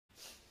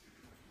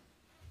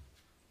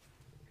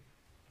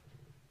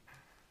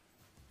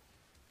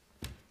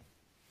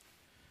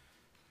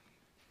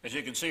As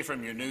you can see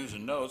from your news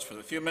and notes, for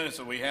the few minutes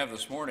that we have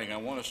this morning, I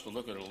want us to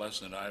look at a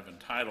lesson that I've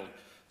entitled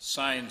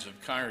Signs of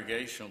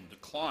Congregational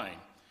Decline.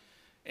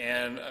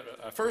 And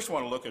I first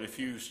want to look at a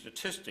few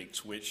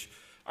statistics which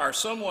are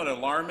somewhat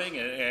alarming,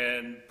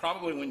 and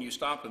probably when you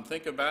stop and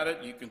think about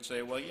it, you can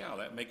say, well, yeah,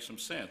 that makes some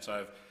sense.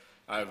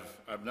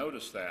 I've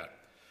noticed that.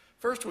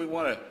 First, we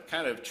want to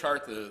kind of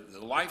chart the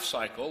life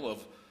cycle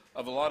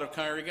of a lot of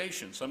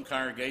congregations. Some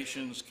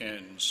congregations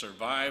can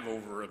survive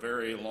over a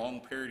very long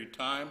period of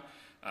time.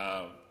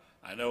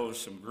 I know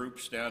some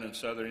groups down in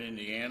southern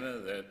Indiana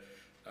that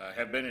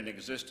have been in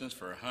existence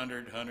for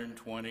 100,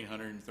 120,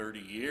 130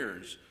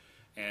 years,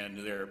 and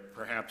there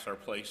perhaps are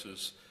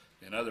places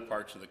in other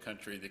parts of the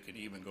country that could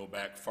even go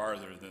back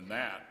farther than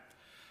that.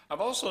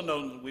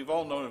 We've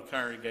all known of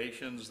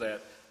congregations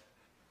that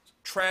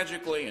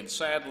tragically and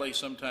sadly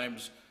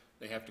sometimes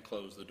they have to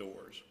close the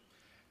doors.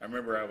 I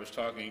remember I was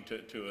talking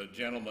to a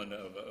gentleman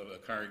of a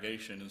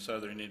congregation in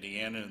southern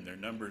Indiana, and their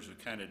numbers have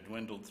kind of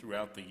dwindled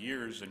throughout the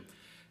years,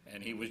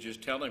 and he was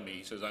just telling me,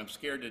 he says, I'm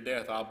scared to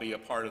death I'll be a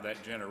part of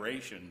that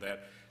generation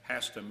that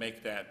has to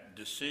make that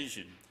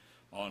decision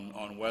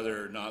on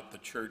whether or not the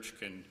church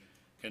can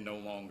no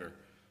longer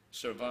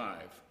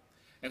survive.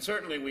 And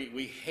certainly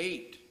we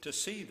hate to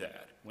see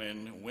that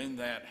when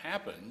that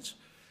happens,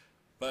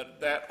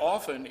 but that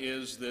often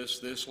is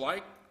this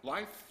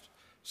life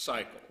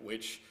cycle,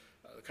 which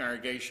the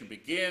congregation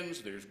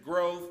begins, there's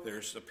growth,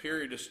 there's a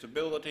period of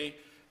stability,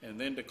 and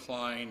then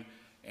decline,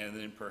 and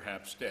then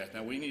perhaps death.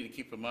 Now we need to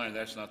keep in mind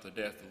that's not the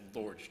death of the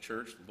Lord's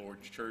church. The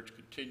Lord's church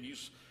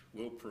continues,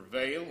 will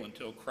prevail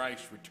until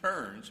Christ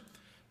returns,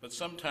 but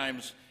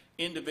sometimes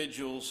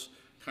individuals,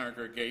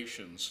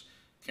 congregations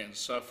can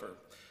suffer.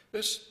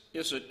 This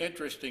is an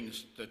interesting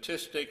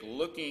statistic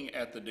looking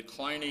at the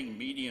declining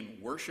median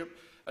worship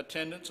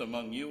attendance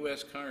among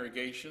U.S.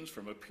 congregations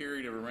from a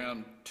period of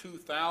around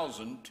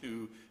 2000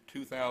 to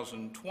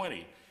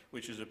 2020,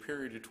 which is a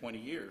period of 20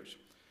 years.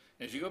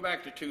 As you go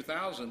back to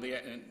 2000,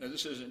 and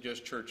this isn't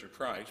just Church of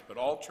Christ, but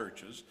all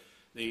churches,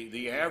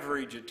 the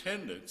average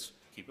attendance,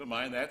 keep in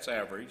mind that's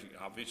average,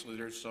 obviously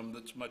there's some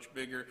that's much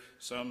bigger,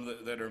 some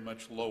that are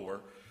much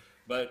lower,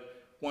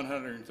 but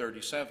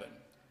 137.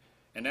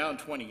 And now in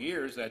 20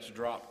 years, that's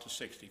dropped to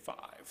 65.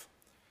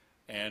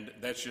 And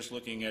that's just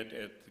looking at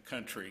the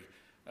country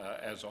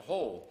as a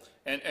whole.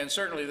 And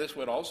certainly this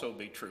would also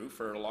be true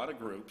for a lot of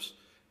groups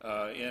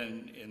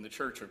in the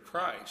Church of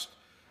Christ.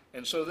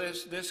 And so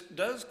this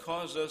does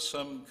cause us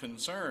some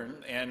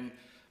concern, and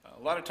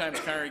a lot of times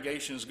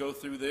congregations go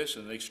through this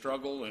and they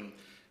struggle, and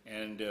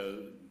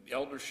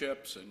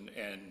elderships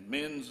and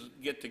men's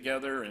get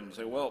together and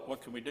say, well,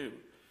 what can we do?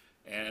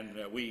 And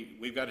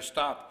we've got to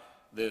stop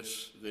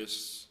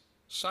this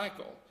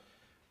cycle.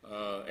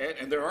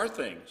 And there are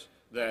things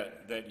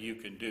that you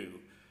can do.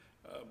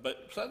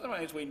 But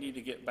sometimes we need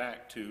to get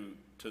back to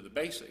the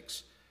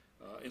basics.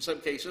 In some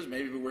cases,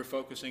 maybe we're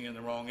focusing in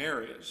the wrong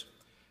areas,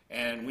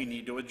 and we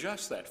need to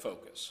adjust that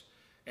focus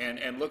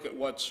and look at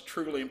what's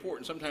truly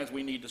important. Sometimes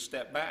we need to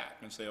step back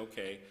and say,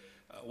 okay,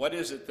 what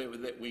is it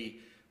that we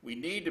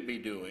need to be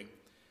doing?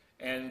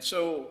 And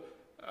so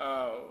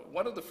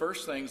one of the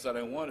first things that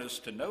I want us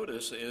to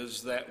notice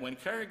is that when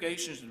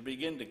congregations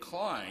begin to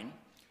decline,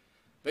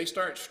 they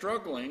start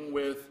struggling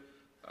with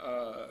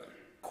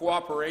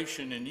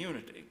cooperation and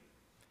unity.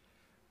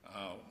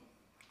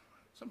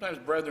 Sometimes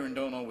brethren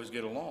don't always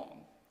get along,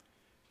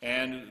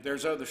 and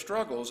there's other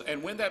struggles,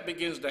 and when that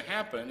begins to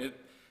happen,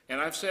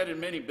 and I've said in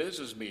many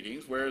business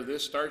meetings where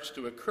this starts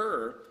to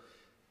occur,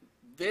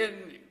 then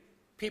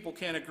people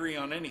can't agree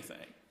on anything.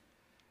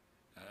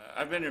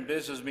 I've been in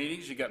business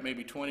meetings, you got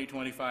maybe 20,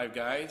 25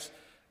 guys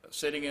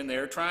sitting in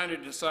there trying to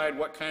decide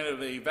what kind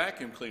of a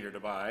vacuum cleaner to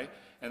buy,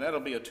 and that'll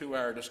be a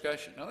 2-hour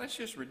discussion. Now that's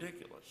just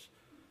ridiculous.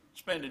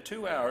 Spending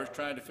 2 hours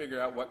trying to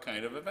figure out what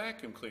kind of a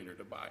vacuum cleaner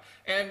to buy.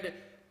 And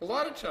a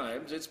lot of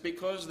times it's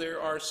because there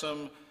are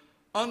some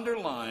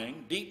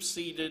underlying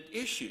deep-seated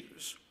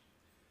issues.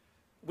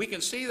 We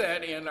can see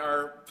that in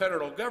our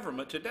federal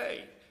government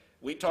today.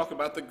 We talk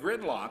about the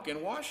gridlock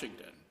in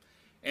Washington.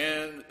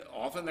 And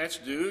often that's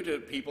due to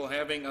people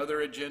having other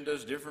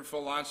agendas, different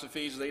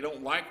philosophies. They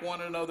don't like one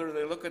another.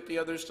 They look at the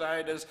other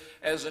side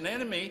as an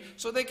enemy,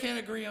 so they can't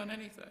agree on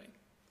anything.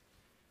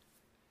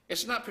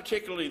 It's not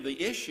particularly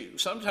the issue.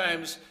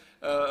 Sometimes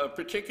a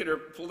particular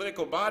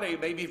political body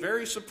may be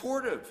very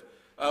supportive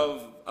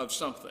of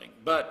something,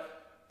 but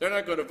they're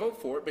not going to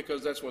vote for it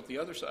because that's what the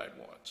other side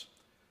wants.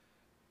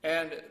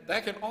 And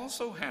that can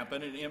also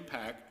happen and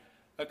impact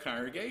a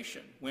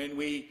congregation when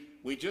we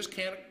just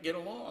can't get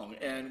along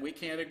and we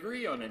can't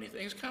agree on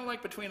anything. It's kind of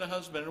like between a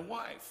husband and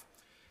wife,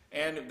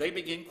 and they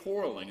begin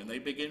quarreling and they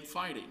begin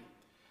fighting.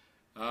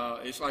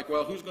 It's like,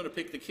 well, who's going to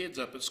pick the kids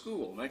up at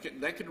school?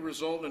 That could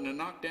result in a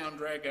knockdown,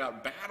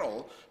 drag-out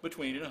battle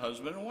between a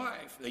husband and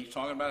wife. They're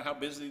talking about how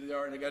busy they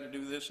are and they got to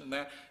do this and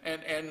that,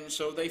 and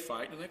so they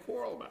fight and they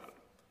quarrel about it.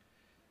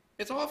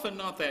 It's often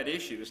not that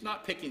issue. It's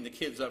not picking the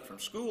kids up from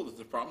school that's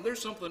the problem.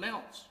 There's something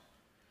else.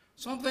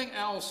 Something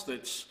else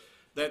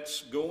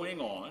that's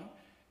going on,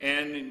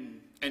 and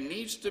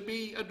needs to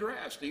be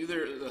addressed.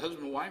 Either the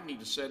husband and wife need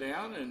to sit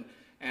down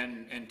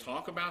and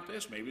talk about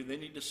this. Maybe they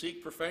need to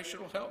seek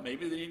professional help.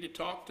 Maybe they need to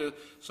talk to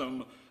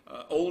some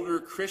older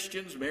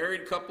Christians,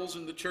 married couples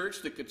in the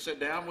church that could sit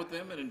down with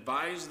them and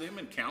advise them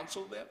and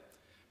counsel them.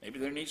 Maybe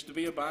there needs to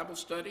be a Bible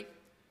study.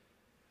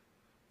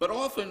 But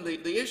often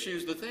the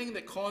issues, the thing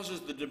that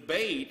causes the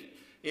debate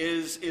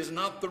is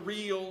not the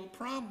real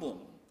problem.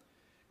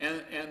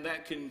 And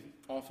that can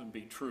often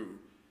be true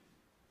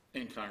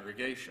in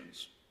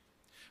congregations.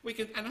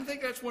 And I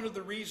think that's one of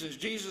the reasons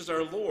Jesus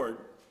our Lord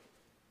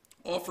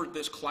offered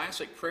this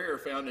classic prayer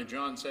found in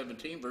John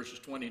 17, verses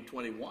 20 and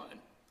 21.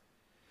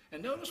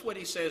 And notice what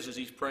he says as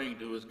he's praying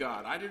to his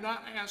God. I do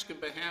not ask on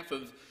behalf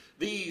of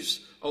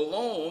these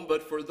alone,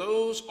 but for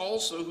those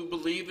also who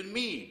believe in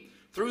me,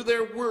 through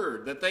their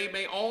word, that they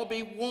may all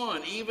be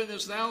one, even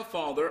as thou,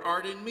 Father,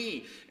 art in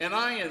me, and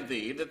I in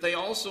thee, that they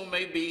also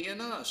may be in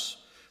us,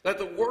 that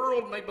the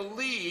world may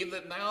believe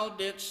that thou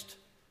didst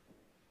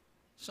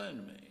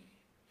send me.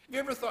 Have you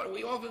ever thought,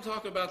 we often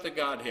talk about the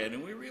Godhead,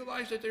 and we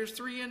realize that there's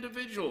three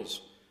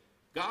individuals,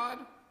 God,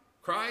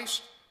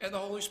 Christ, and the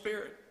Holy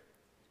Spirit.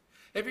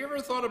 Have you ever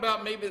thought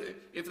about maybe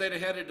if they'd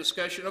had a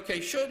discussion,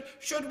 okay, should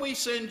we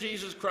send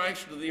Jesus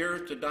Christ to the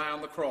earth to die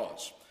on the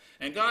cross?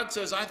 And God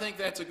says, I think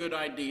that's a good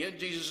idea. And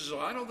Jesus says, well,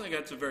 I don't think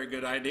that's a very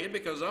good idea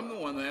because I'm the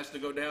one that has to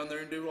go down there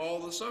and do all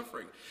the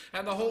suffering.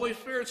 And the Holy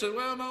Spirit says,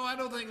 well, no, I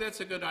don't think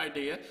that's a good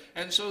idea.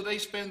 And so they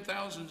spend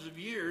thousands of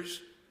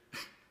years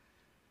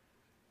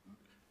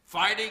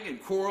fighting and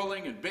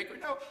quarreling and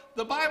bickering. No,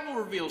 the Bible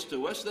reveals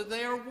to us that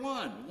they are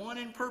one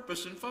in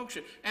purpose and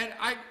function. And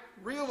I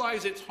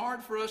realize it's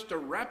hard for us to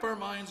wrap our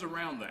minds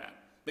around that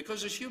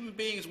because as human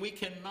beings, we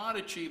cannot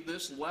achieve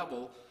this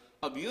level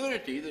of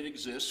unity that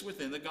exists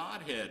within the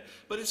Godhead.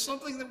 But it's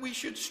something that we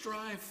should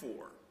strive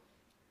for.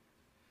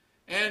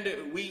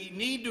 And we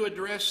need to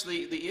address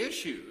the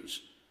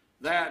issues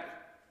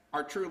that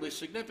are truly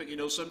significant. You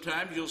know,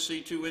 sometimes you'll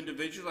see two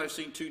individuals. I've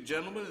seen two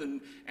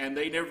gentlemen and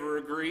they never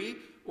agree.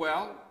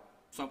 Well,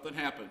 something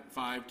happened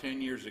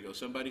 5-10 years ago.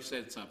 Somebody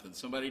said something.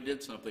 Somebody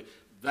did something.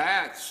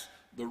 That's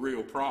the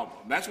real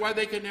problem. That's why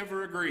they can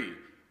never agree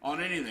on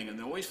anything. And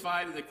they always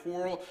fight and they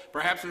quarrel.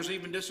 Perhaps there's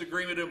even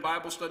disagreement in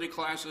Bible study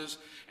classes.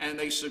 And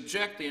they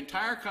subject the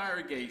entire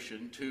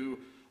congregation to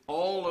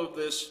all of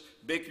this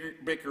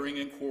bickering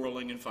and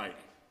quarreling and fighting.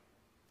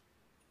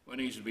 What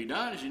needs to be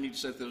done is you need to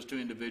set those two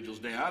individuals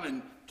down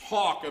and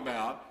talk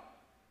about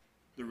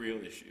the real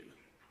issue.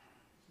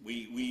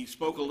 We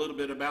spoke a little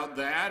bit about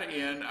that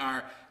in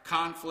our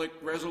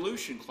conflict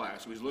resolution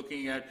class. We was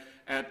looking at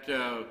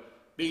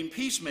being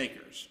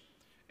peacemakers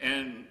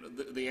and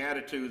the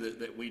attitude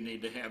that we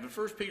need to have. In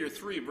 1 Peter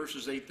 3,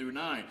 verses 8 through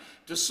 9,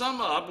 to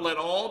sum up, let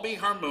all be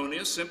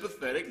harmonious,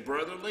 sympathetic,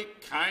 brotherly,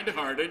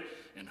 kind-hearted,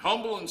 and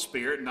humble in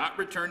spirit, not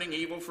returning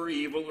evil for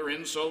evil or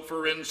insult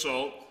for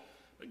insult,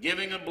 but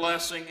giving a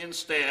blessing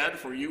instead,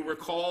 for you were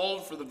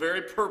called for the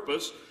very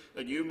purpose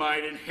that you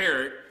might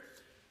inherit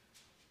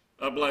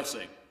a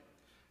blessing.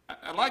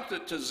 I'd like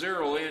to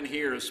zero in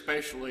here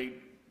especially,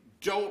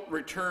 don't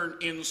return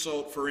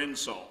insult for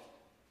insult.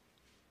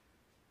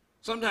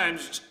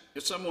 Sometimes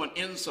if someone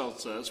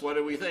insults us, what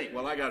do we think?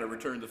 Well, I got to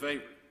return the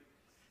favor.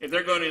 If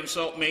they're going to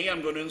insult me,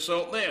 I'm going to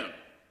insult them.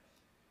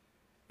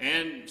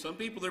 And some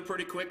people are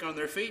pretty quick on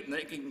their feet and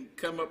they can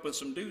come up with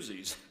some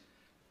doozies.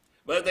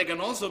 But they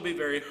can also be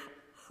very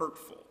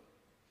hurtful.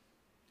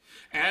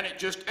 And it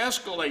just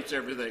escalates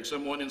everything.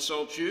 Someone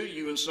insults you,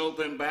 you insult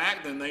them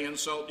back, then they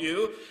insult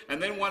you,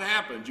 and then what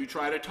happens? You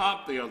try to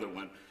top the other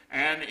one,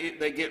 and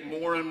they get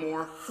more and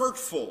more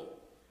hurtful.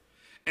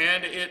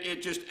 And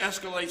it just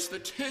escalates the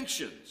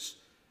tensions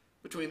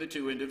between the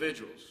two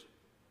individuals.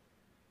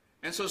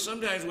 And so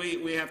sometimes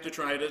we have to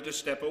try to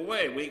step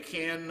away. We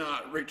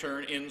cannot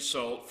return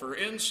insult for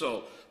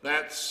insult.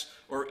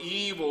 Or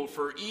evil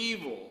for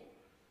evil.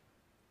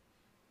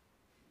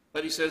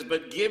 But he says,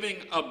 but giving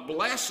a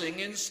blessing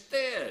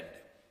instead.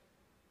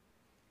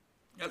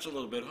 That's a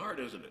little bit hard,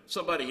 isn't it?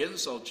 Somebody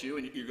insults you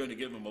and you're going to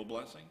give them a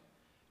blessing?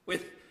 Well,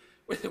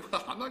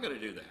 I'm not going to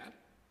do that.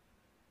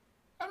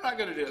 I'm not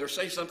going to do that. Or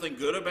say something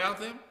good about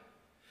them.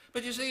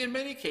 But you see, in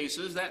many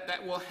cases,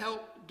 that will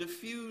help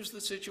diffuse the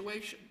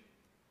situation.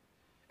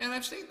 And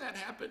I've seen that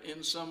happen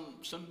in some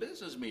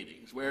business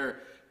meetings where,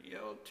 you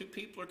know, two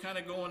people are kind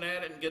of going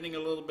at it and getting a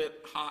little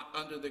bit hot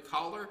under the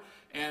collar.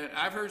 And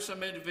I've heard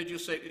some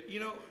individuals say, you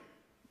know,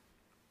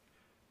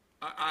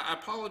 I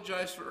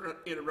apologize for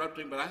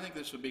interrupting, but I think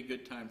this would be a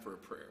good time for a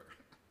prayer.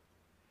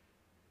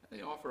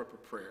 They offer up a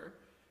prayer,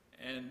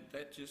 and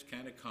that just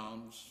kind of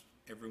calms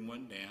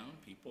everyone down.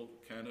 People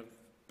kind of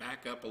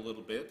back up a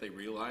little bit. They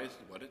realize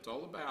what it's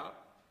all about.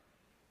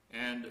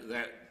 And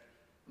that,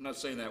 I'm not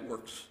saying that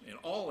works in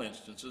all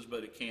instances,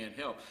 but it can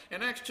help.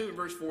 In Acts 2,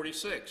 verse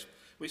 46,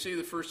 we see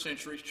the first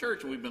century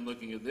church, and we've been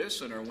looking at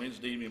this in our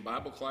Wednesday evening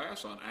Bible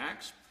class on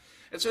Acts.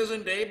 It says,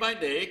 and day by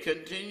day,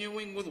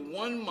 continuing with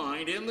one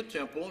mind in the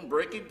temple and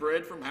breaking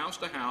bread from house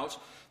to house,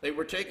 they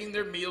were taking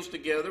their meals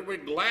together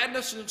with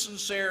gladness and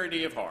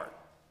sincerity of heart.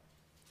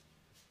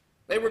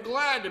 They were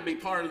glad to be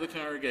part of the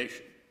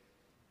congregation.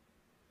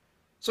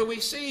 So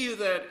we see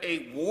that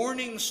a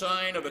warning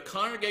sign of a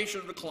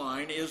congregational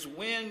decline is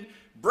when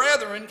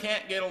brethren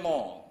can't get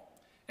along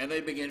and they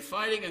begin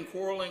fighting and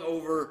quarreling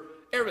over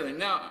everything.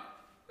 Now,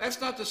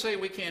 that's not to say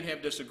we can't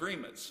have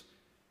disagreements.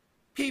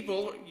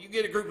 People, you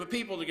get a group of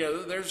people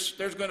together, there's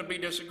going to be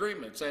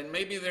disagreements, and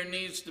maybe there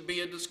needs to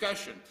be a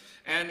discussion.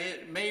 And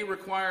it may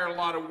require a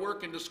lot of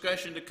work and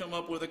discussion to come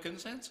up with a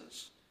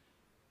consensus.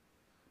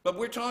 But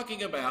we're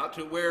talking about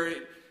to where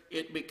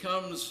it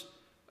becomes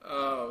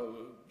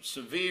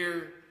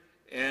severe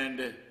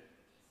and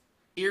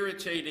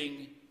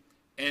irritating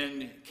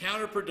and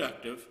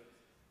counterproductive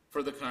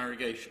for the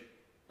congregation.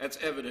 That's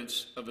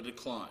evidence of a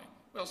decline.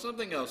 Well,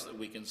 something else that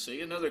we can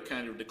see, another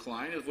kind of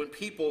decline, is when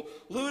people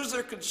lose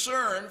their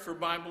concern for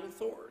Bible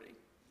authority.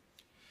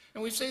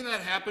 And we've seen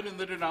that happen in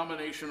the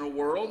denominational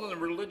world and the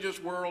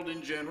religious world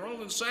in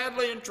general, and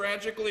sadly and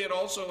tragically it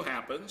also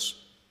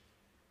happens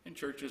in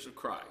churches of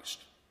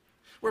Christ,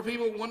 where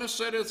people want to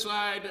set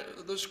aside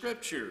the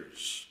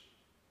Scriptures.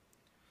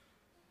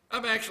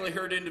 I've actually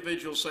heard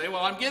individuals say,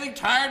 well, I'm getting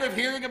tired of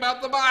hearing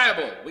about the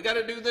Bible. We got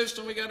to do this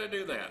and we got to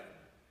do that.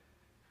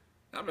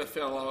 I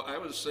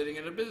was sitting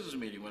in a business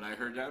meeting when I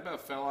heard that. I about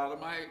fell out of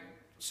my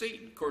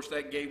seat. Of course,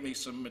 that gave me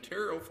some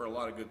material for a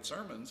lot of good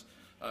sermons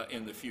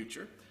in the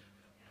future.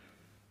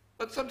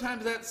 But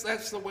sometimes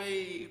that's the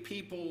way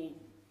people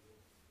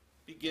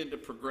begin to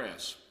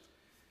progress.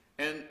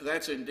 And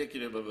that's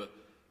indicative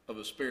of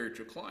a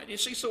spiritual decline. You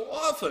see, so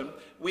often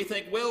we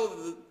think,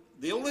 well,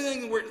 the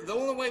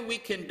only way we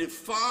can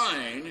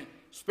define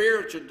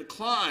spiritual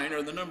decline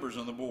are the numbers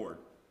on the board.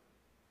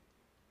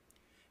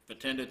 If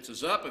attendance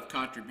is up, if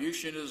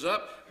contribution is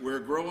up, we're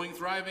a growing,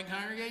 thriving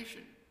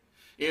congregation.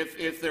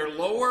 If they're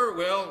lower,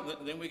 well,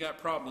 then we got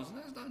problems. And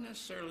that's not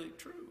necessarily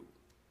true.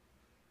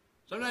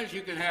 Sometimes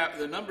you can have,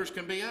 the numbers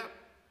can be up,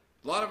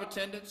 a lot of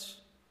attendance,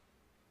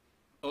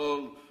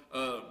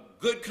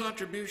 good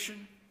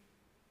contribution,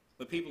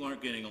 but people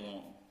aren't getting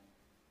along.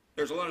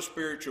 There's a lot of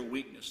spiritual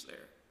weakness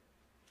there.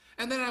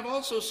 And then I've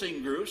also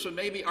seen groups that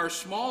maybe are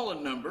small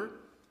in number,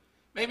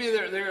 maybe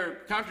their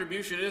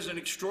contribution isn't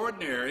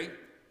extraordinary,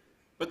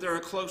 but they're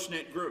a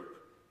close-knit group,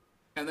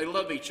 and they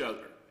love each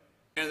other,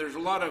 and there's a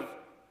lot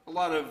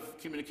of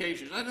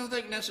communications. I don't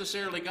think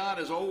necessarily God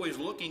is always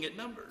looking at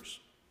numbers,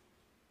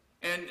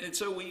 and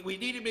so we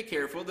need to be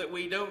careful that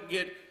we don't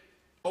get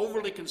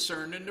overly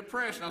concerned and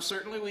depressed. Now,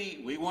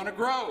 certainly we want to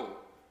grow,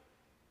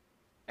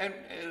 and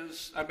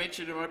as I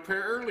mentioned in my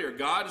prayer earlier,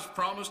 God has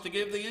promised to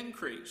give the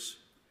increase,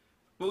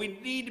 but we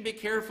need to be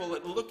careful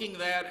at looking at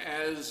that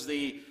as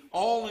the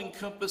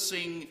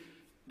all-encompassing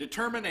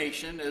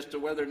determination as to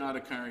whether or not a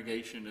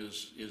congregation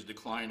is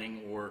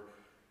declining or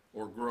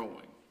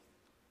growing.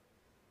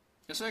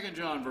 In 2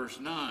 John verse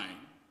 9,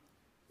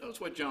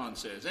 notice what John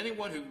says.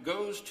 Anyone who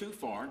goes too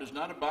far and does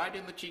not abide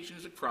in the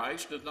teachings of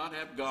Christ, does not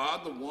have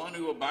God, the one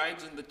who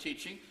abides in the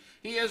teaching,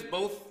 he has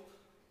both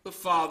the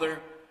Father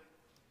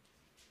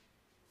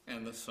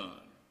and the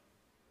Son.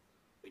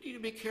 We need to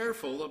be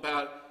careful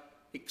about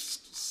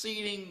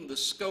exceeding the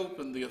scope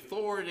and the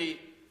authority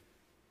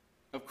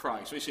of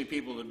Christ. We see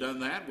people have done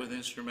that with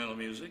instrumental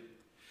music.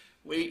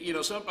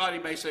 Somebody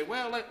may say,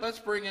 well, let's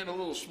bring in a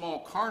little small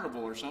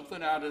carnival or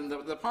something out in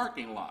the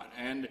parking lot,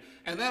 and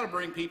that'll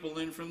bring people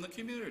in from the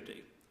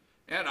community.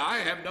 And I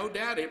have no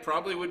doubt it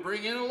probably would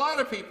bring in a lot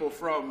of people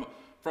from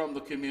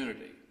the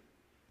community.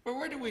 But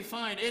where do we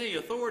find any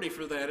authority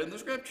for that in the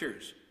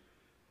Scriptures?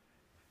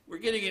 We're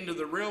getting into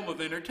the realm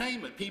of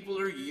entertainment. People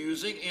are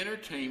using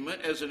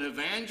entertainment as an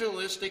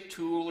evangelistic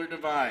tool or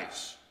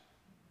device.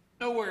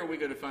 Nowhere are we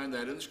going to find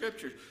that in the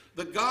Scriptures.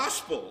 The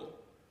gospel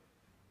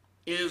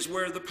is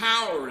where the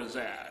power is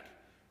at.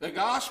 The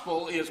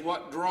gospel is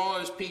what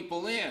draws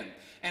people in.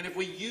 And if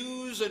we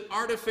use an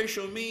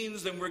artificial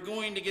means, then we're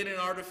going to get an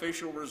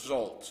artificial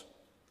result.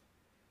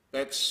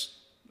 That's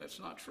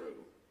not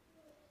true.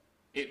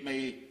 It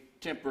may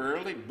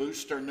temporarily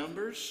boost our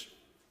numbers,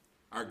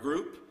 our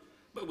group,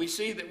 but we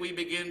see that we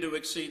begin to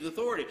exceed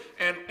authority.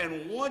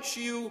 And once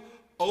you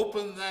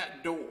open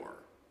that door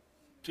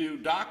to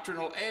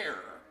doctrinal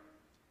error,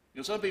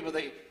 some people,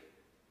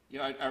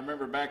 I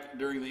remember back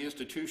during the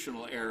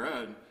institutional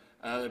era,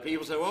 and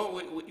people say,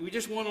 well, we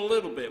just want a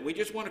little bit. We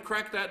just want to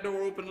crack that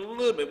door open a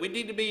little bit. We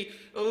need to be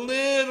a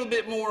little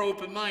bit more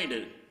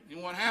open-minded.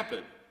 And what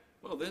happened?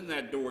 Well, then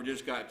that door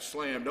just got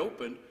slammed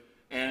open,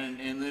 and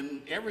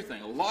then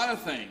everything, a lot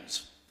of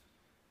things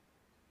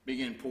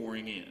began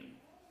pouring in.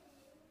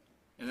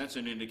 And that's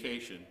an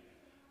indication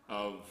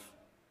of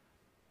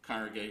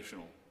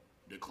congregational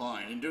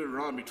decline. In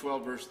Deuteronomy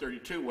 12, verse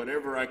 32,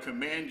 whatever I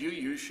command you,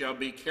 you shall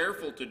be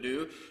careful to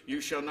do. You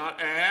shall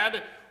not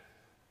add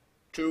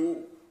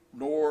to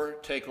nor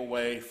take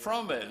away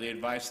from it. The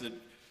advice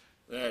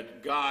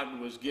that God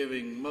was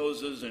giving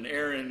Moses and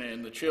Aaron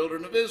and the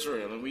children of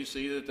Israel. And we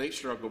see that they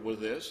struggled with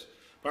this.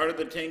 Part of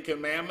the Ten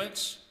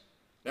Commandments,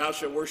 thou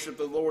shalt worship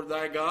the Lord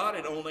thy God,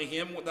 and only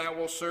him thou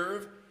wilt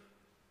serve.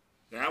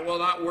 Thou wilt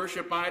not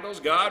worship idols.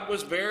 God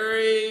was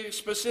very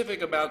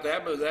specific about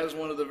that, but that is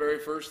one of the very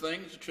first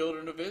things the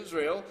children of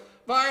Israel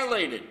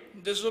violated,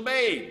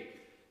 disobeyed.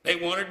 They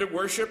wanted to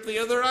worship the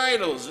other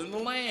idols in the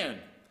land.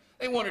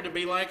 They wanted to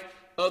be like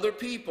other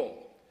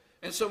people.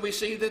 And so we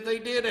see that they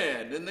did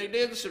add, and they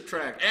did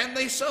subtract, and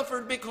they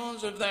suffered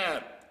because of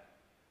that.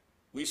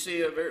 We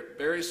see a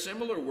very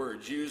similar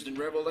words used in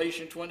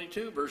Revelation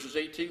 22, verses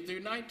 18 through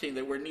 19.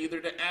 They were neither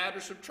to add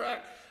or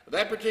subtract.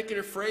 That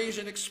particular phrase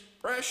and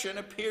expression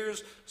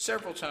appears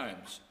several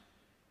times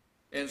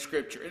in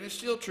Scripture, and it's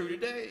still true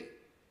today.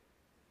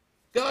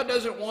 God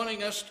doesn't want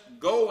us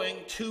going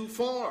too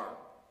far,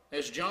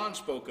 as John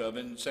spoke of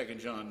in 2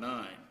 John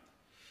 9.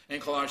 In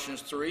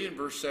Colossians 3 and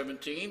verse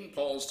 17,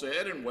 Paul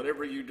said, "And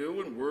whatever you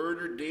do in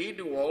word or deed,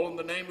 do all in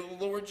the name of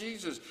the Lord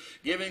Jesus,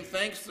 giving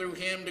thanks through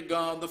him to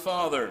God the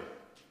Father."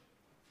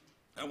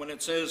 And when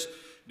it says,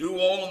 do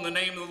all in the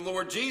name of the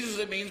Lord Jesus,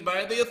 it means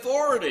by the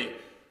authority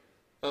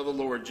of the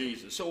Lord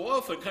Jesus. So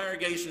often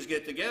congregations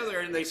get together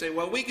and they say,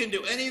 well, we can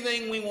do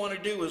anything we want to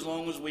do as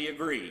long as we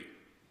agree.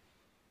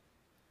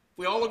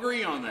 We all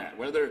agree on that,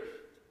 whether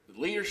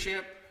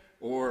leadership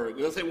or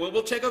they'll say, well,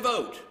 we'll take a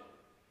vote.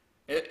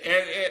 And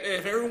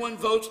if everyone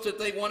votes that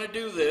they want to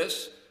do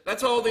this,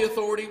 that's all the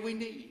authority we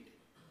need.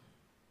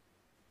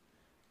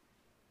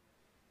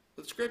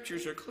 The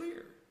Scriptures are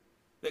clear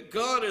that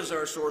God is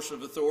our source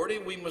of authority.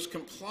 We must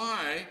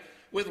comply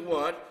with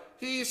what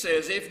he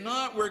says. If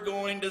not, we're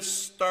going to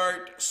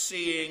start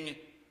seeing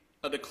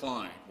a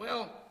decline.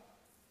 Well,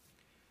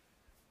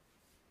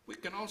 we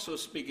can also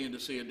begin to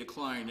see a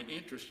decline in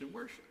interest in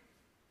worship.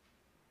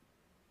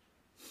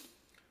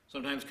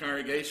 Sometimes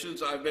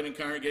congregations, I've been in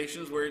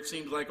congregations where it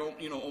seems like,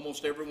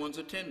 almost everyone's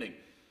attending.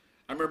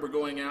 I remember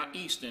going out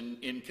east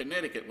in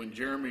Connecticut when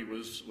Jeremy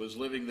was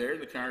living there.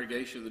 The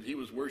congregation that he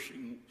was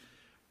worshiping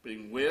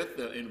with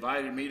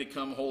invited me to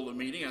come hold a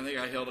meeting. I think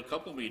I held a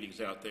couple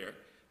meetings out there.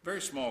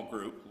 Very small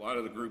group. A lot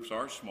of the groups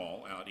are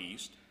small out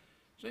east.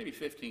 It's maybe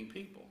 15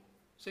 people,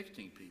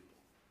 16 people.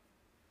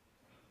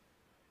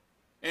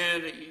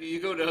 And you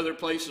go to other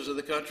places of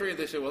the country and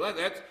they say, well,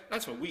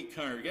 that's a weak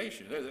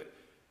congregation.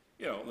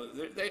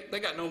 They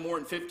got no more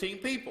than 15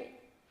 people.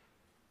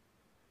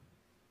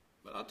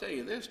 But I'll tell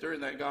you this,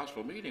 during that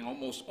gospel meeting,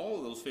 almost all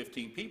of those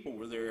 15 people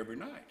were there every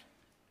night.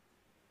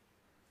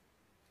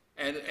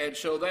 And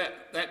so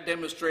that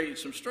demonstrated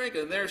some strength.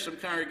 And there are some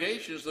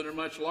congregations that are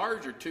much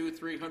larger, 200,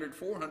 300,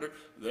 400.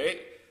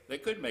 They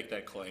could make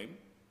that claim.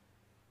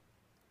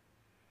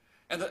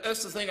 And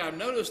that's the thing I've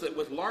noticed, that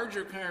with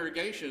larger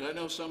congregations, I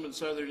know some in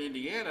southern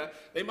Indiana,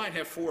 they might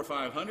have 400 or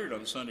 500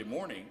 on Sunday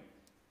morning.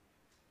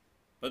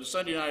 But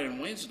Sunday night and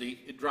Wednesday,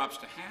 it drops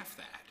to half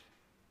that.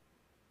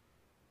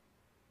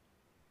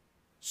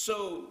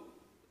 So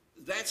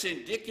that's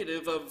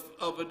indicative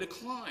of a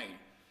decline.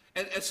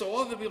 And so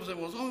all the people say,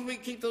 well, as long as we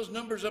keep those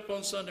numbers up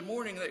on Sunday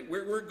morning,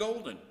 we're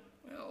golden.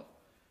 Well,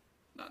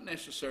 not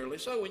necessarily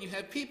so. When you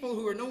have people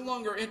who are no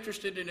longer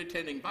interested in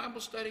attending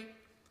Bible study,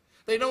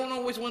 they don't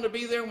always want to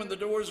be there when the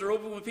doors are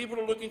open, when people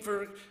are looking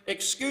for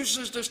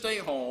excuses to stay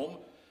home,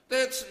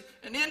 that's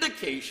an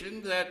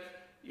indication that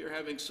you're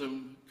having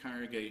some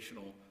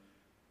congregational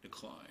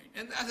decline.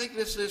 And I think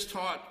this is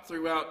taught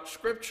throughout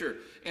Scripture.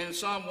 In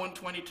Psalm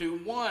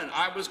 122:1,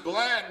 I was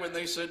glad when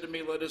they said to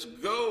me, let us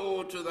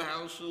go to the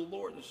house of the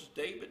Lord. This is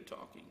David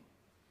talking.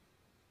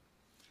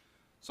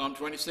 Psalm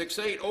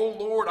 26:8, O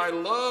Lord, I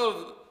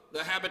love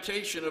the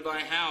habitation of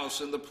thy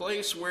house and the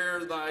place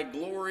where thy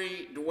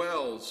glory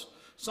dwells.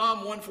 Psalm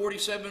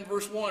 147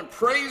 verse 1,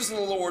 praise the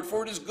Lord,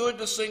 for it is good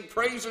to sing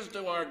praises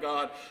to our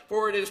God,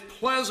 for it is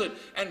pleasant,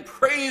 and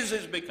praise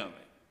is becoming.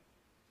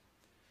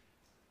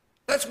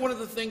 That's one of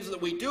the things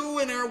that we do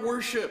in our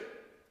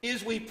worship,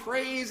 is we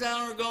praise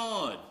our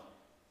God.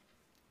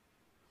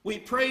 We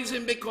praise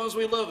him because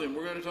we love him.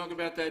 We're going to talk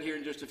about that here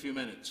in just a few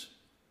minutes.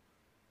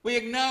 We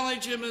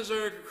acknowledge him as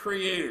our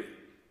creator.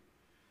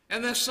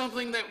 And that's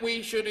something that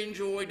we should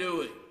enjoy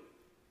doing.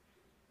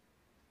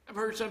 I've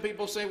heard some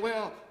people say,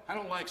 well, I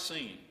don't like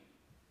singing.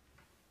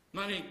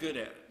 I'm not any good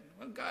at it.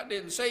 Well, God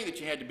didn't say that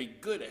you had to be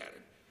good at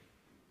it.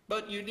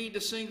 But you need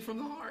to sing from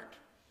the heart.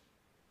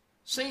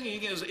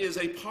 Singing is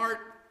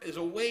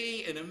a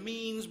way and a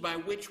means by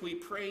which we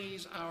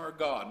praise our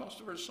God. Most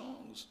of our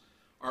songs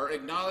are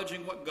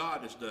acknowledging what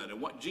God has done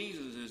and what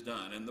Jesus has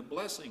done and the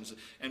blessings.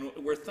 And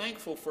we're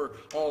thankful for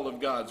all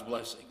of God's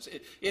blessings.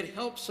 It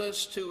helps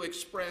us to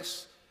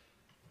express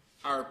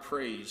our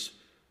praise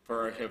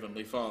for our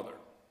Heavenly Father.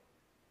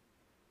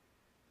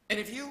 And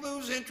if you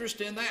lose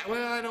interest in that,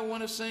 well, I don't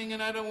want to sing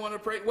and I don't want to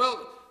pray,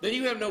 well, then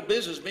you have no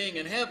business being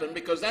in heaven,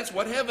 because that's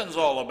what heaven's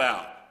all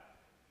about,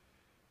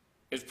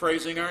 is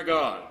praising our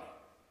God.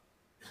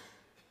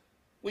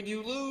 When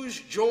you lose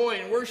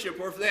joy in worship,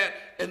 or if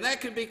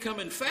that can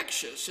become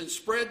infectious and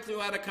spread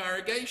throughout a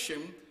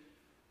congregation,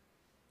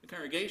 the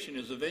congregation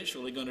is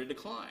eventually going to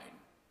decline.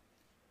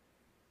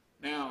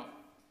 Now,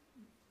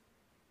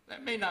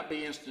 that may not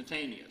be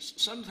instantaneous.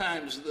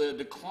 Sometimes the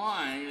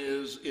decline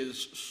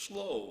is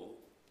slow,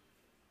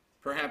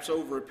 perhaps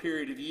over a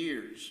period of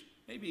years,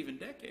 maybe even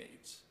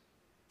decades.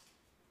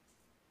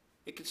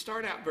 It can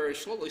start out very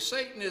slowly.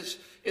 Satan is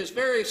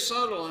very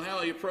subtle in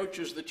how he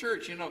approaches the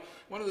church. You know,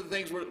 one of the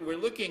things we're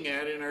looking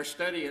at in our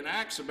study in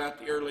Acts about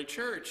the early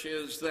church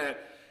is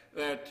that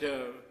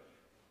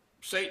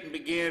Satan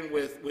began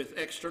with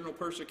external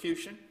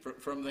persecution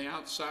from the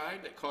outside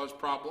that caused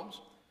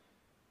problems.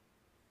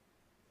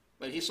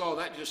 But he saw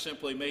that just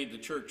simply made the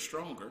church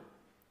stronger.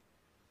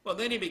 Well,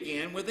 then he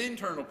began with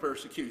internal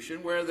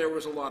persecution, where there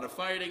was a lot of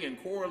fighting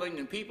and quarreling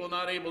and people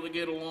not able to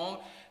get along.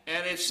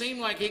 And it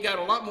seemed like he got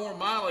a lot more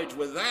mileage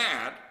with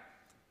that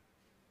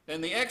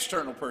than the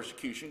external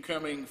persecution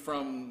coming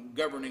from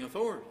governing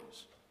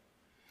authorities.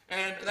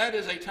 And that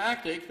is a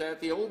tactic that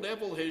the old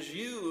devil has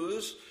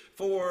used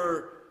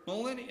for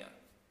millennia.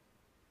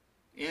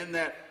 In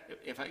that,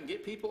 if I can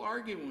get people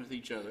arguing with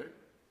each other,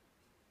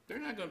 they're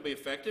not going to be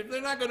effective.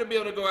 They're not going to be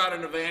able to go out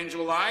and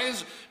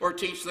evangelize or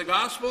teach the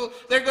gospel.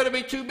 They're going to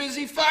be too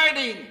busy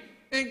fighting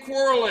and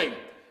quarreling.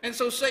 And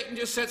so Satan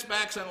just sits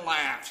back and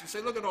laughs and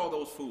says, look at all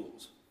those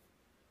fools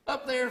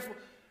up there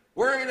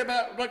worried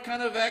about what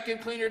kind of vacuum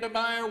cleaner to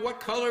buy or what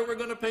color we're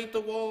going to paint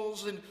the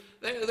walls. And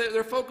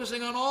they're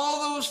focusing on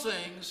all those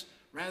things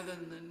rather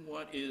than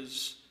what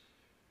is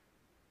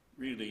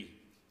really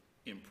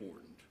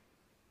important.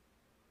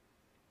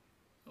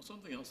 Well,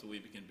 something else that we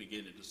can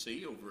begin to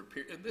see over a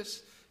period, and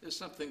this is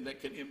something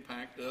that can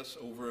impact us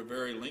over a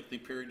very lengthy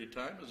period of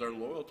time, is our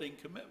loyalty and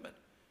commitment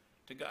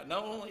to God.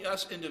 Not only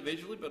us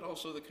individually, but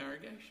also the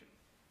congregation.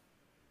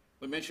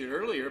 We mentioned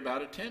earlier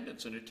about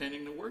attendance and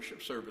attending the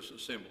worship service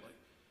assembly.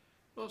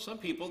 Well, some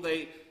people,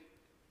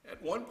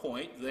 at one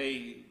point,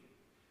 they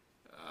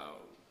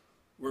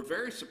were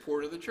very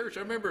supportive of the church. I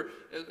remember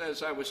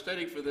as I was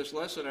studying for this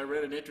lesson, I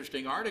read an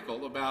interesting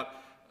article about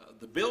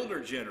the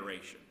builder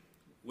generation,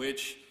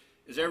 which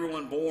is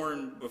everyone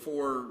born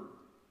before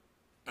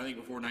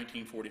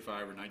 1945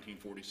 or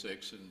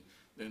 1946, and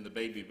then the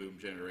baby boom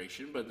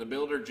generation. But the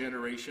builder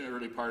generation,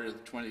 early part of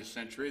the 20th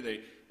century,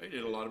 they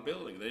did a lot of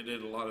building. They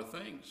did a lot of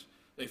things.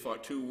 They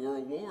fought 2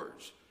 world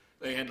wars.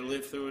 They had to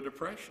live through a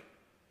depression.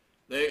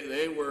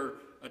 They were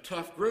a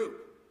tough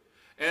group.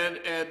 And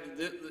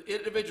the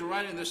individual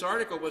writing this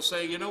article was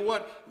saying, you know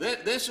what,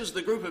 this is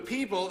the group of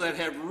people that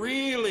have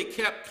really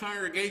kept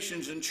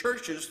congregations and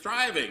churches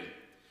thriving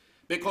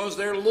because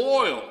they're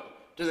loyal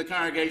to the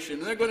congregation.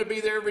 And they're going to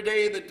be there every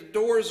day that the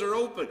doors are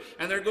open,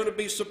 and they're going to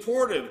be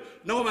supportive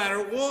no matter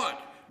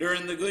what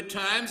during the good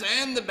times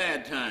and the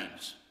bad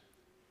times.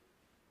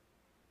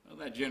 Well,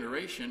 that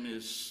generation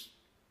is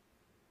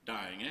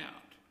dying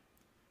out.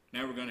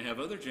 Now we're going to have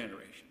other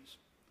generations,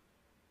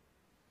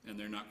 and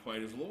they're not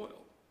quite as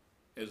loyal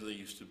as they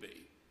used to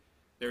be.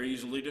 They're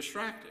easily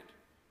distracted.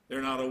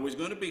 They're not always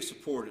going to be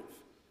supportive.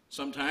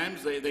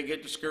 Sometimes they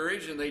get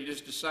discouraged and they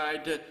just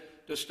decide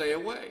to stay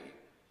away.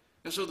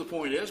 And so the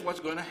point is, what's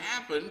going to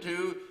happen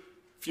to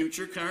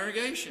future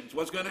congregations?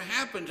 What's going to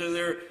happen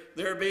to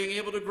their being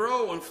able to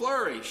grow and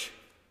flourish?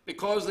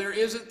 Because there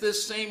isn't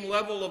this same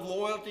level of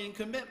loyalty and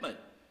commitment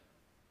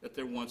that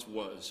there once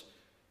was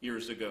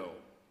years ago.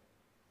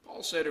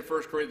 Paul said in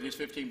 1 Corinthians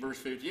 15, verse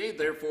 58,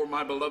 therefore,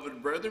 my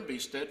beloved brethren, be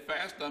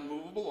steadfast,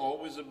 unmovable,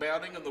 always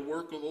abounding in the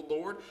work of the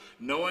Lord,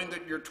 knowing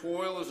that your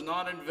toil is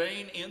not in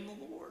vain in the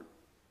Lord.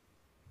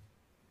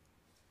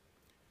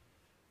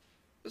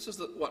 This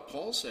is what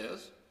Paul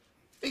says.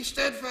 Be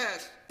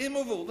steadfast,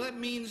 immovable. That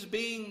means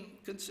being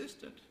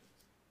consistent.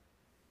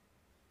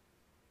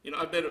 You know,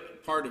 I've been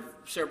a part of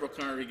several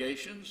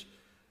congregations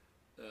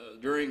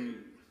during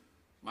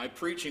my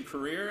preaching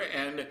career,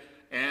 and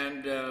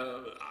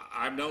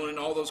I've known in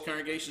all those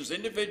congregations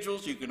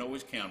individuals you can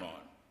always count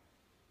on.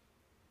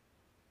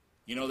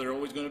 You know, they're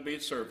always going to be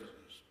at services.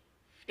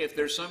 If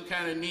there's some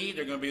kind of need,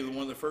 they're going to be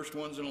one of the first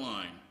ones in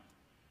line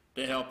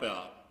to help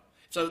out.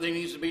 If something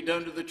needs to be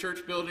done to the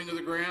church building or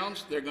the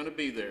grounds, they're going to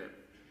be there.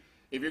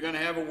 If you're going to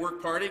have a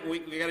work party, we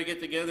got to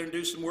get together and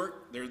do some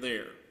work, they're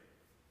there.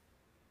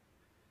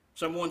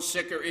 Someone's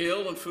sick or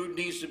ill and food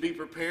needs to be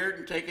prepared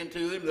and taken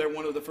to them, they're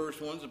one of the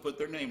first ones to put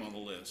their name on the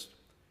list.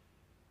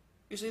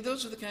 You see,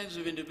 those are the kinds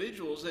of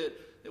individuals that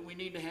we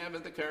need to have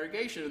at the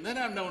congregation. And then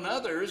I've known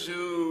others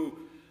who,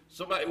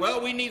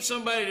 we need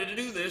somebody to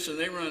do this, and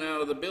they run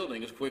out of the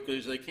building as quickly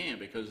as they can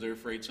because they're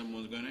afraid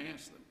someone's going to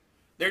ask them.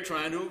 They're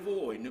trying to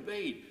avoid and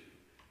evade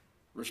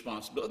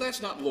responsibility. That's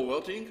not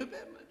loyalty and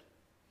commitment.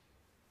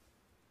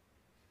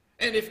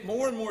 And if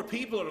more and more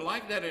people are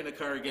like that in a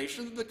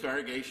congregation, the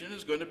congregation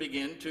is going to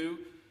begin to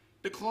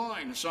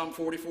decline. Psalm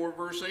 44,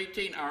 verse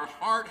 18, our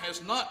heart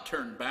has not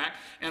turned back,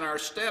 and our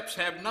steps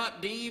have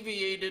not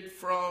deviated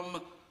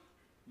from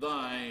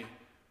thy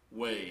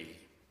way.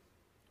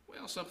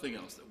 Well, something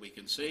else that we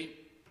can see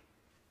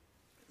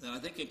that I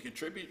think can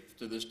contribute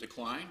to this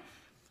decline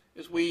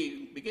is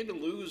we begin to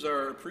lose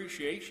our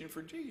appreciation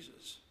for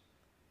Jesus.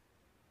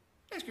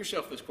 Ask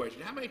yourself this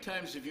question. How many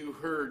times have you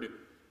heard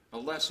a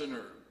lesson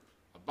or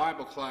a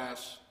Bible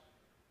class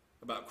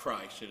about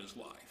Christ and his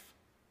life?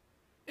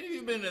 And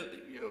you've been,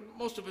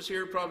 most of us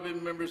here have probably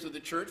been members of the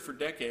church for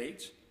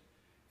decades.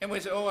 And we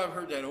say, oh, I've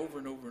heard that over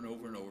and over and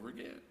over and over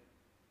again.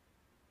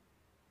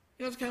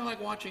 You know, it's kind of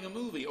like watching a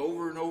movie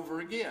over and over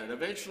again.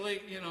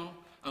 Eventually,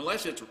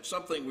 unless it's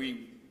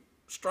something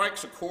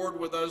strikes a chord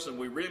with us and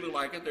we really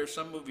like it, there's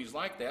some movies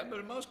like that. But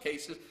in most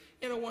cases,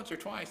 once or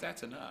twice,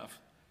 that's enough.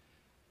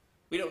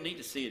 We don't need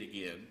to see it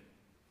again.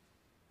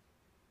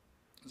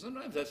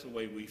 Sometimes that's the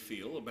way we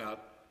feel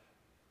about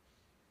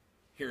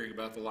hearing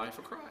about the life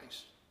of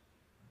Christ.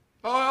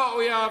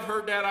 Oh, yeah, I've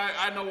heard that.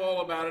 I know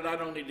all about it. I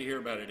don't need to hear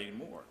about it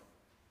anymore.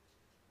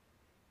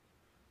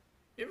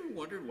 You ever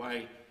wondered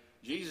why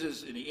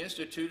Jesus, and he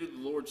instituted the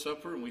Lord's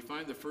Supper, and we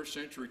find the first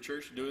century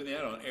church doing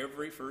that on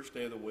every first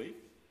day of the week?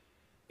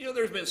 You know,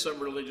 there's been some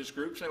religious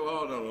groups say,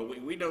 well, no,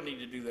 we don't need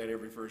to do that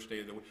every first day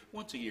of the week.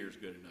 Once a year is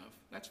good enough.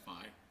 That's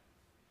fine.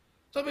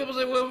 Some people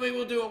say, well, maybe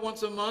we'll do it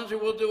once a month, or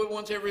we'll do it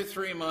once every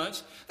 3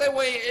 months. That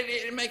way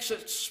it makes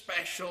it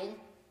special.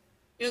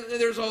 You know,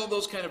 there's all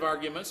those kind of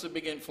arguments that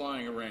begin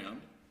flying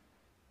around.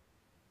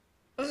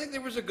 I think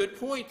there was a good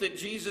point that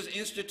Jesus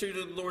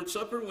instituted the Lord's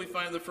Supper, and we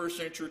find the first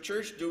century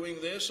church doing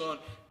this on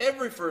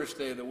every first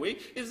day of the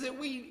week, is that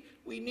we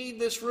need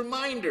this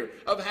reminder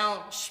of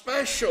how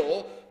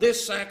special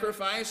this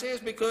sacrifice is,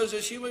 because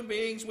as human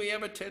beings we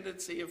have a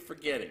tendency of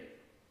forgetting.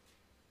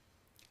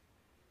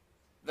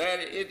 That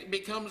it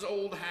becomes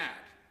old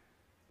hat,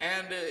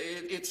 and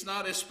it's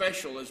not as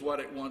special as what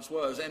it once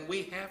was, and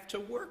we have to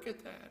work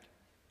at that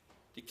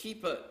to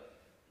keep it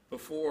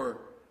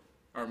before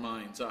our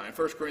mind's eye.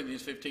 1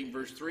 Corinthians 15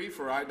 verse 3,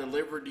 for I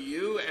delivered to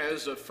you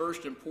as of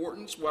first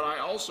importance what I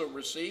also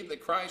received,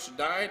 that Christ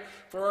died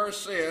for our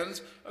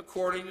sins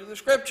according to the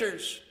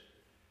Scriptures.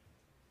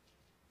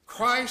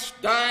 Christ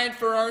died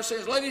for our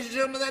sins. Ladies and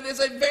gentlemen, that is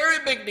a very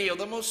big deal,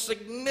 the most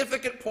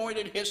significant point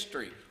in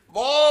history, of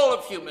all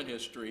of human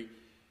history.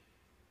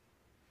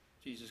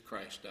 Jesus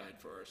Christ died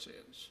for our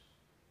sins,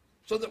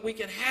 so that we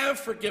can have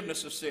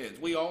forgiveness of sins.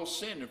 We all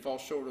sin and fall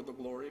short of the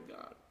glory of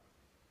God.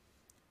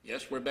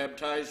 Yes, we're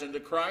baptized into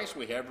Christ.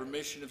 We have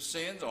remission of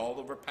sins. All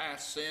of our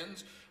past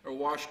sins are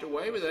washed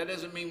away, but that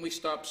doesn't mean we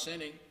stop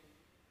sinning.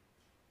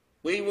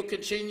 We will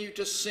continue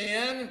to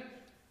sin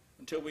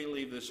until we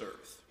leave this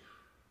earth.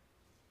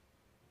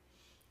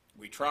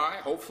 We try.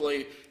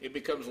 Hopefully it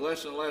becomes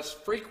less and less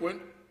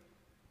frequent,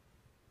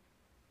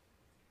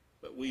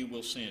 but we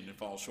will sin and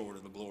fall short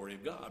of the glory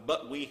of God.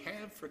 But we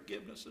have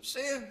forgiveness of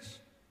sins.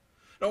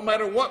 No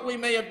matter what we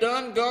may have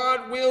done,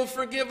 God will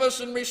forgive us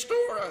and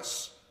restore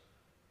us.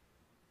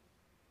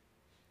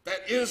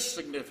 That is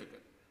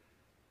significant,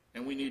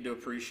 and we need to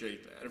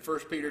appreciate that. In 1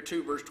 Peter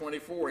 2, verse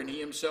 24, and he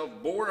himself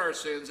bore our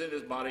sins in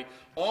his body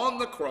on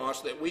the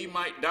cross, that we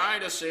might die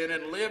to sin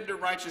and live to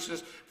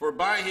righteousness, for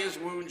by his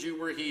wounds you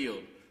were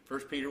healed. 1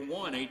 Peter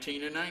 1,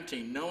 18 and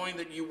 19, knowing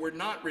that you were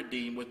not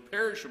redeemed with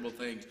perishable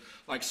things,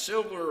 like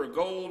silver or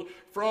gold,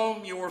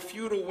 from your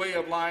futile way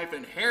of life,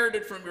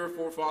 inherited from your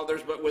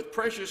forefathers, but with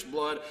precious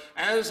blood,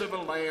 as of a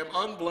lamb,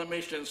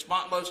 unblemished and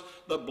spotless,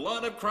 the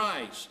blood of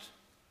Christ.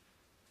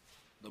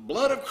 The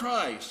blood of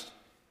Christ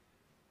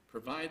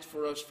provides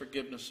for us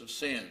forgiveness of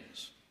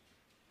sins.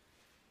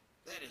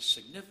 That is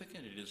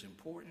significant. It is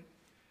important.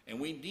 And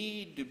we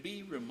need to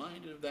be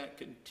reminded of that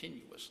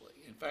continuously.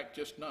 In fact,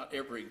 just not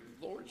every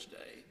Lord's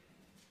Day,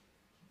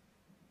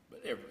 but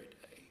every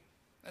day.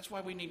 That's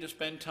why we need to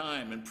spend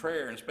time in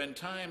prayer and spend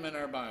time in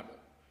our Bible,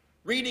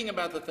 reading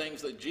about the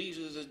things that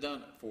Jesus has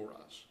done for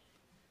us.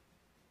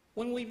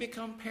 When we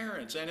become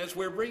parents, and as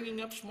we're bringing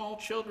up small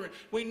children,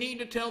 we need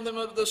to tell them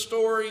of the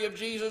story of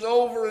Jesus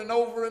over and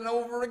over and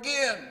over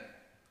again.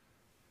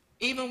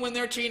 Even when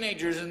they're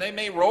teenagers and they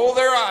may roll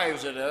their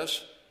eyes at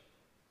us,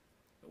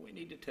 but we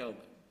need to tell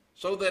them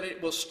so that it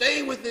will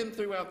stay with them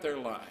throughout their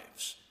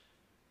lives,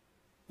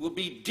 will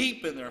be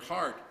deep in their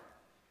heart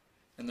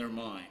and their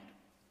mind.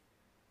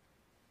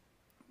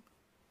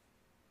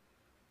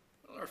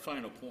 Well, our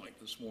final point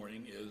this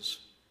morning is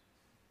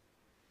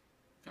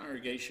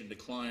congregation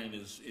decline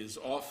is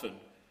often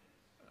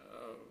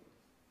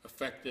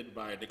affected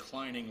by a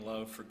declining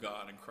love for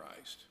God and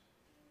Christ.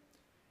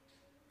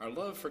 Our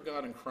love for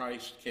God and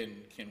Christ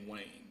can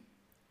wane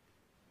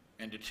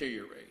and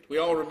deteriorate. We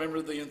all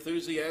remember the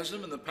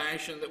enthusiasm and the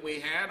passion that we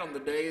had on the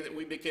day that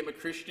we became a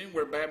Christian,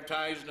 we're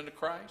baptized into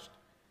Christ.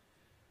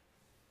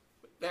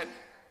 But that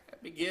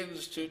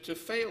begins to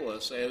fail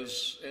us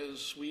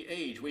as we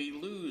age. We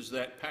lose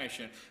that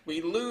passion.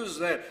 We lose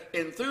that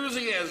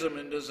enthusiasm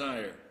and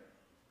desire.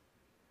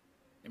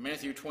 In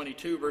Matthew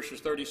 22, verses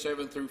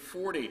 37 through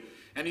 40,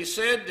 and he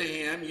said to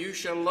him, you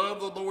shall love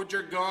the Lord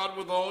your God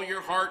with all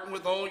your heart and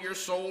with all your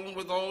soul and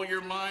with all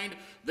your mind.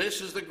 This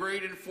is the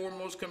great and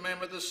foremost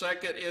commandment. The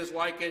second is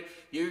like it.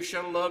 You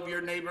shall love your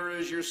neighbor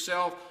as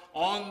yourself.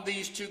 On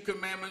these two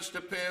commandments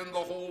depend the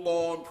whole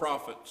law and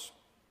prophets.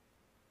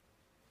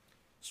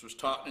 This was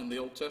taught in the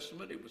Old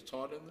Testament. It was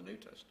taught in the New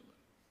Testament.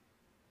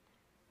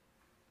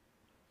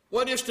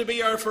 What is to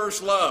be our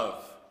first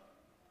love?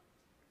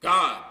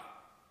 God.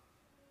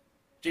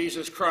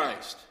 Jesus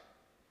Christ.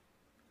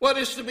 What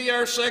is to be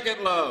our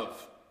second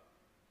love?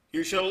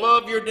 You shall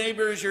love your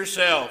neighbor as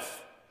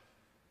yourself.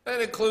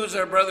 That includes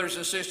our brothers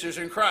and sisters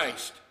in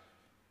Christ.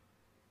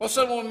 Well,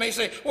 someone may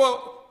say,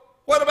 well,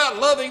 what about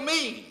loving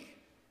me?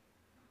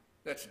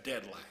 That's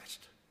dead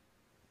last.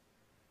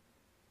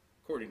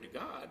 According to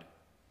God,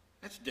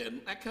 that's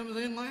dead. That comes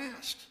in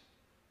last.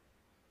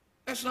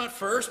 That's not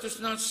first. It's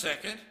not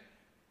second.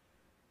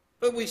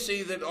 But we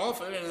see that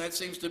often, and that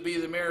seems to be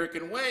the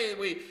American way,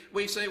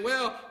 we say,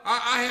 well,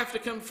 I have to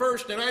come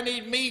first, and I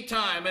need me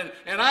time,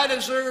 and I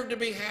deserve to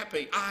be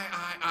happy.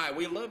 I.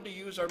 We love to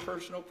use our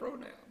personal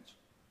pronouns,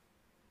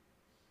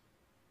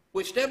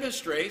 which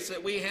demonstrates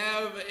that we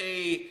have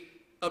an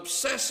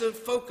obsessive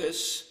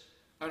focus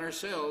on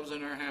ourselves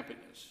and our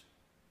happiness.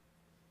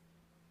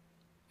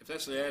 If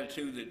that's the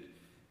attitude that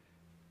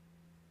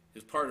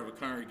is part of a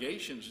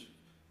congregation's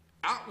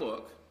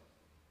outlook,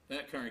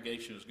 that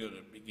congregation is going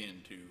to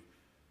begin to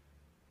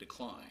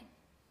decline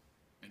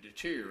and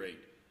deteriorate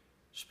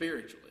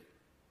spiritually.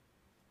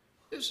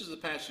 This is the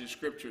passage of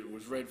Scripture that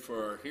was read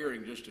for our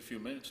hearing just a few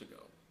minutes ago.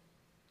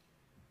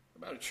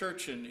 About a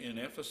church in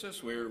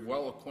Ephesus. We're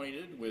well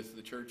acquainted with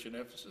the church in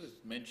Ephesus.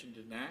 It's mentioned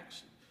in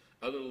Acts and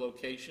other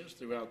locations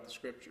throughout the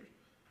Scriptures.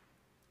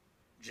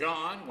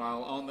 John,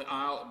 while on the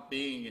Isle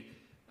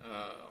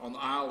on the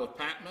Isle of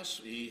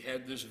Patmos, he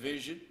had this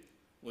vision,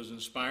 was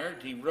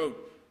inspired. He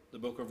wrote the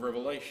book of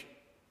Revelation,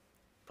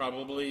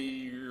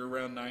 probably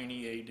around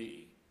 90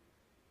 A.D.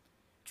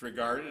 It's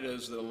regarded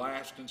as the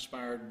last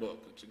inspired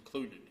book that's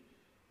included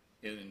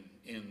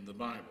in the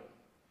Bible.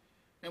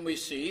 And we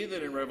see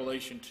that in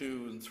Revelation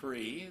 2 and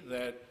 3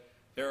 that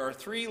there are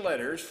 3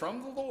 letters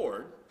from the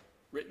Lord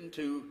written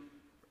to,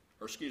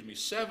 or excuse me,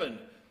 7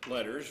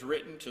 letters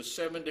written to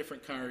 7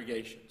 different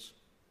congregations.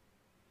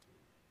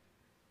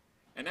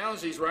 And now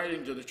as he's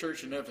writing to the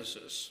church in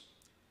Ephesus,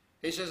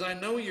 he says, I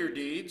know your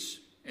deeds,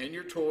 and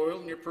your toil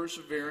and your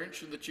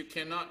perseverance, and that you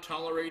cannot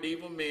tolerate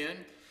evil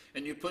men,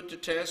 and you put to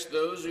test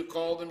those who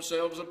call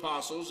themselves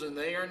apostles, and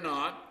they are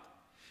not,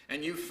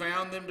 and you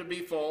found them to be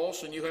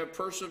false, and you have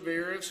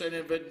perseverance and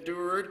have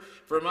endured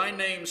for my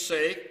name's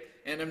sake,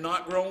 and have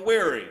not grown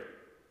weary.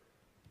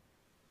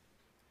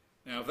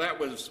 Now, if that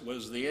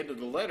was the end of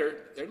the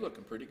letter, they're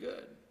looking pretty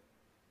good.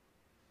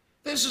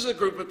 This is a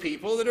group of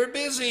people that are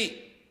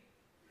busy.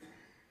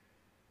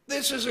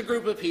 This is a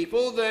group of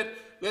people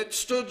that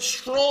stood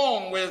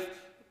strong with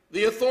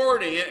the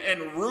authority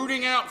and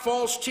rooting out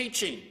false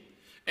teaching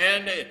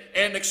and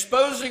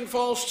exposing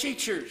false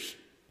teachers.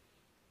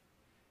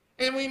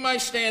 And we might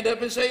stand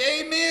up and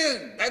say,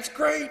 amen, that's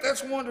great,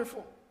 that's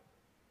wonderful.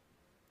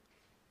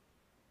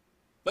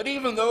 But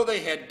even though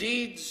they had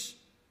deeds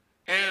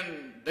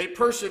and they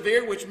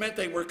persevered, which meant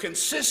they were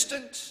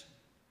consistent,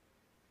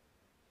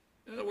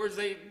 in other words,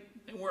 they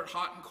weren't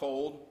hot and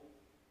cold,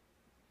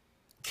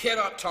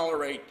 cannot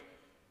tolerate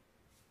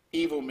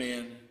evil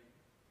men.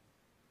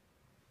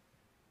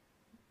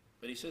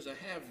 But he says, I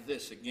have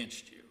this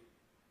against you,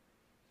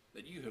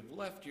 that you have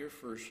left your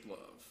first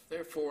love.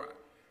 Therefore,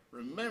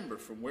 remember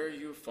from where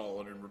you have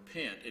fallen and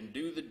repent and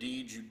do the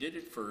deeds you did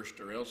at first,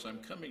 or else I'm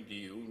coming to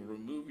you and will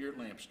remove your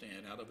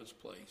lampstand out of its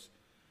place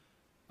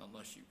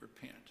unless you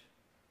repent.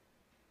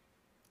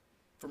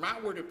 From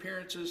outward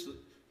appearances, the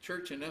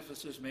church in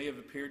Ephesus may have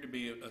appeared to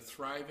be a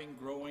thriving,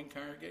 growing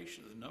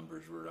congregation. The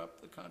numbers were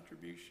up, the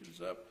contributions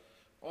up.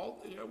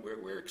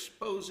 We're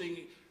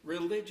exposing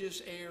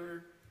religious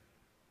error.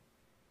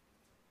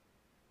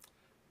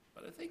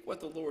 But I think what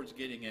the Lord's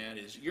getting at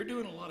is you're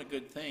doing a lot of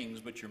good things,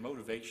 but your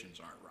motivations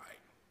aren't right.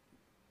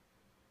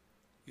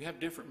 You have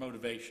different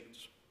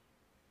motivations.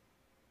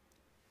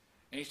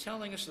 And he's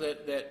telling us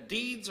that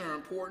deeds are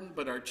important,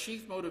 but our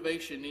chief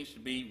motivation needs to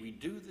be we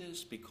do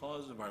this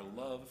because of our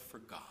love for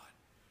God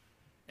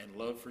and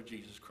love for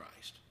Jesus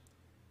Christ.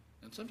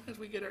 And sometimes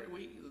we get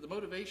the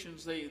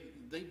motivations, they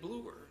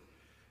blur.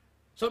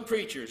 Some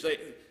preachers,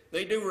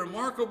 they do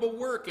remarkable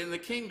work in the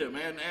kingdom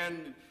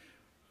and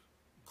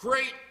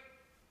great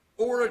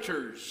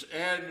orators,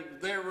 and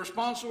they're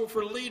responsible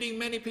for leading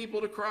many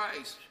people to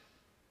Christ.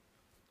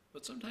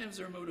 But sometimes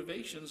their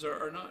motivations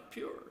are not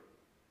pure.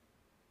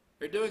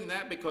 They're doing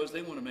that because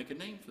they want to make a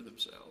name for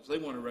themselves. They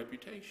want a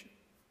reputation.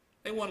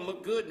 They want to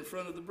look good in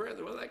front of the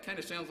brethren. Well, that kind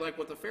of sounds like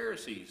what the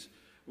Pharisees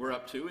were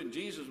up to, and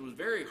Jesus was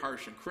very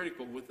harsh and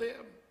critical with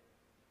them.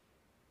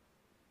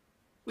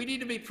 We need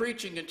to be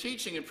preaching and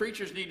teaching, and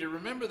preachers need to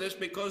remember this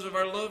because of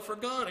our love for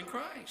God and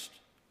Christ.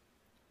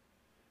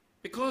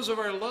 Because of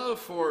our love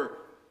for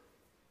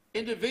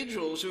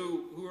individuals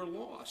who are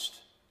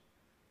lost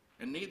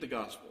and need the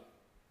gospel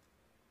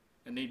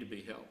and need to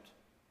be helped.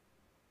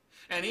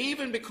 And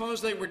even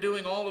because they were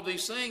doing all of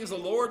these things, the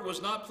Lord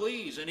was not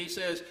pleased. And he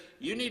says,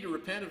 you need to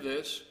repent of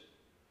this.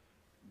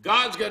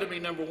 God's got to be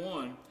number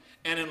one.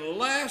 And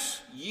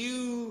unless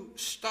you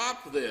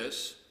stop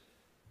this,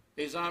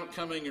 he's not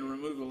coming and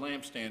remove the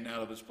lampstand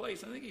out of its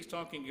place. I think he's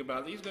talking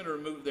about he's going to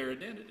remove their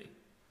identity,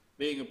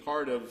 being a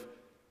part of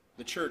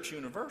the church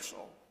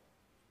universal.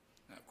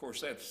 Now, of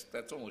course,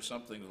 that's only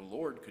something the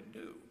Lord could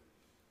do.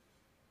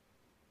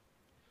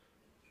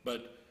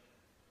 But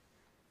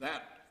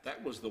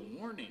that was the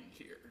warning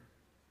here.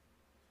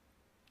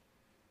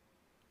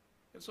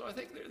 And so I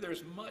think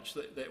there's much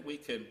that we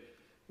can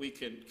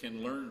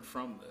learn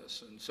from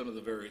this and some of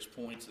the various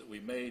points that we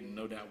made, and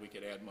no doubt we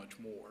could add much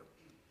more.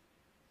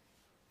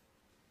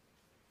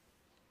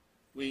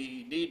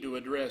 We need to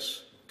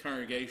address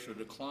congregational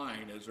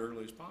decline as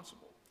early as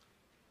possible,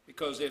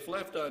 because if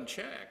left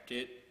unchecked,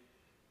 it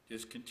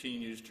just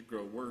continues to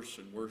grow worse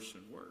and worse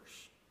and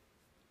worse.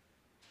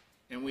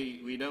 And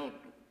we don't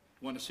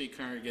want to see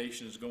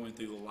congregations going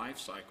through the life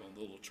cycle, the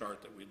little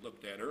chart that we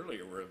looked at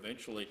earlier, where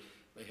eventually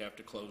they have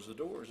to close the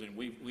doors. And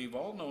we've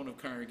all known of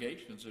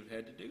congregations that have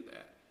had to do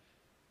that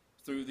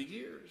through the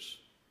years.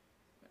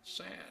 That's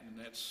sad and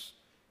that's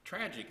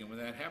tragic. And when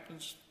that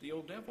happens, the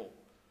old devil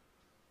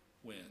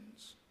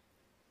wins.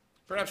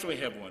 Perhaps we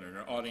have one in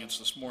our audience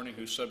this morning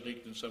who's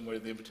subject in some way to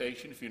the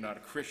invitation. If you're not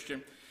a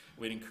Christian,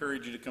 we'd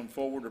encourage you to come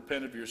forward,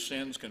 repent of your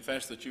sins,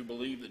 confess that you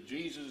believe that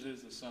Jesus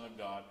is the Son of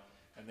God,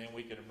 and then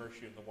we can immerse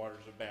you in the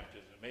waters of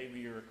baptism. Maybe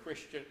you're a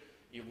Christian,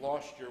 you've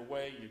lost your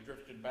way, you've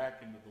drifted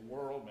back into the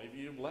world, maybe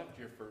you've left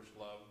your first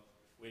love.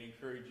 We'd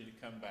encourage you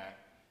to come back,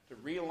 to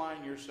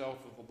realign yourself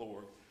with the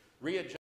Lord, readjust